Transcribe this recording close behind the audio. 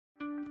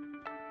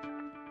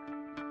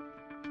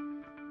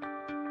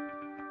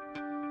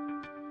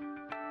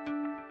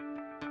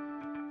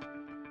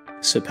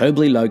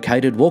Superbly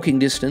located, walking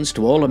distance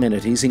to all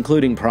amenities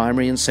including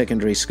primary and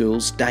secondary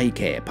schools,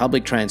 daycare,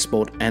 public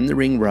transport and the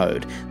ring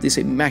road, this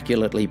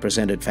immaculately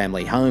presented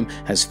family home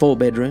has 4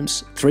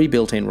 bedrooms, 3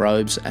 built-in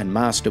robes and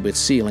master with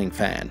ceiling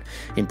fan.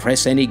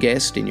 Impress any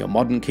guest in your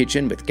modern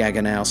kitchen with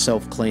Gaggaenau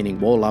self-cleaning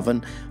wall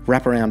oven,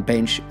 wraparound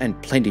bench and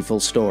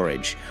plentiful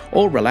storage.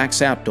 Or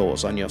relax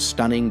outdoors on your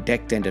stunning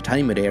decked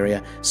entertainment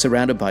area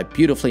surrounded by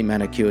beautifully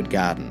manicured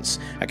gardens.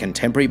 A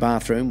contemporary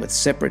bathroom with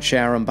separate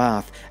shower and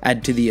bath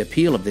add to the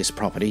appeal of this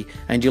property,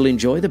 and you'll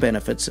enjoy the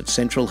benefits of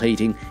central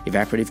heating,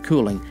 evaporative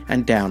cooling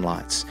and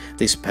downlights.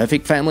 This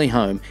perfect family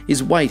home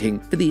is waiting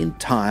for the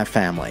entire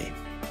family.